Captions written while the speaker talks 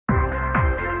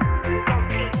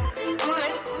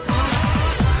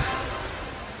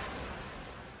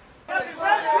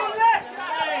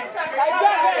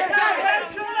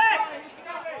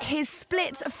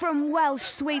from Welsh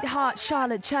sweetheart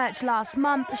Charlotte Church last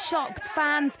month shocked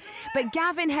fans, but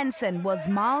Gavin Henson was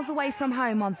miles away from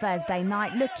home on Thursday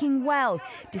night looking well,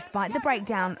 despite the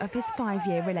breakdown of his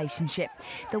 5-year relationship.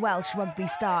 The Welsh rugby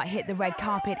star hit the red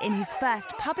carpet in his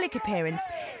first public appearance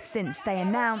since they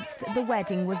announced the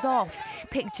wedding was off.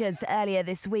 Pictures earlier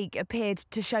this week appeared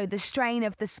to show the strain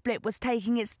of the split was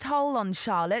taking its toll on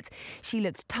Charlotte. She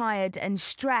looked tired and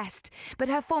stressed, but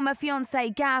her former fiance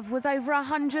Gav was over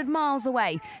 100 miles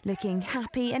away, looking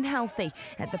happy and healthy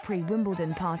at the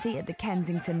pre-Wimbledon party at the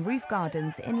Kensington Roof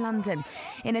Gardens in London.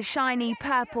 In a shiny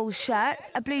purple shirt,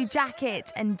 a blue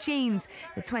jacket and jeans,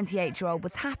 the 28-year-old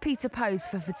was happy to pose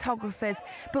for photographers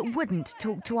but wouldn't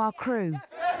talk to our crew.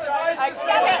 Gavin,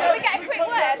 can we get a quick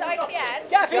word, ITN?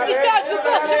 Gavin, just down to the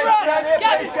bottom right!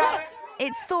 Gavin!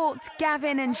 It's thought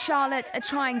Gavin and Charlotte are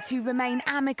trying to remain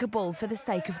amicable for the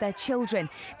sake of their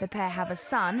children. The pair have a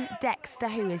son, Dexter,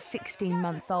 who is 16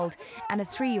 months old, and a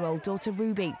 3-year-old daughter,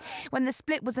 Ruby. When the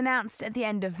split was announced at the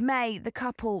end of May, the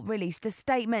couple released a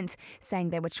statement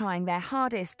saying they were trying their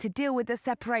hardest to deal with the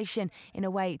separation in a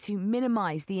way to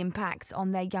minimise the impact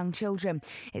on their young children.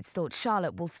 It's thought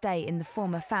Charlotte will stay in the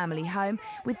former family home,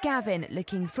 with Gavin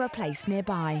looking for a place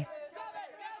nearby.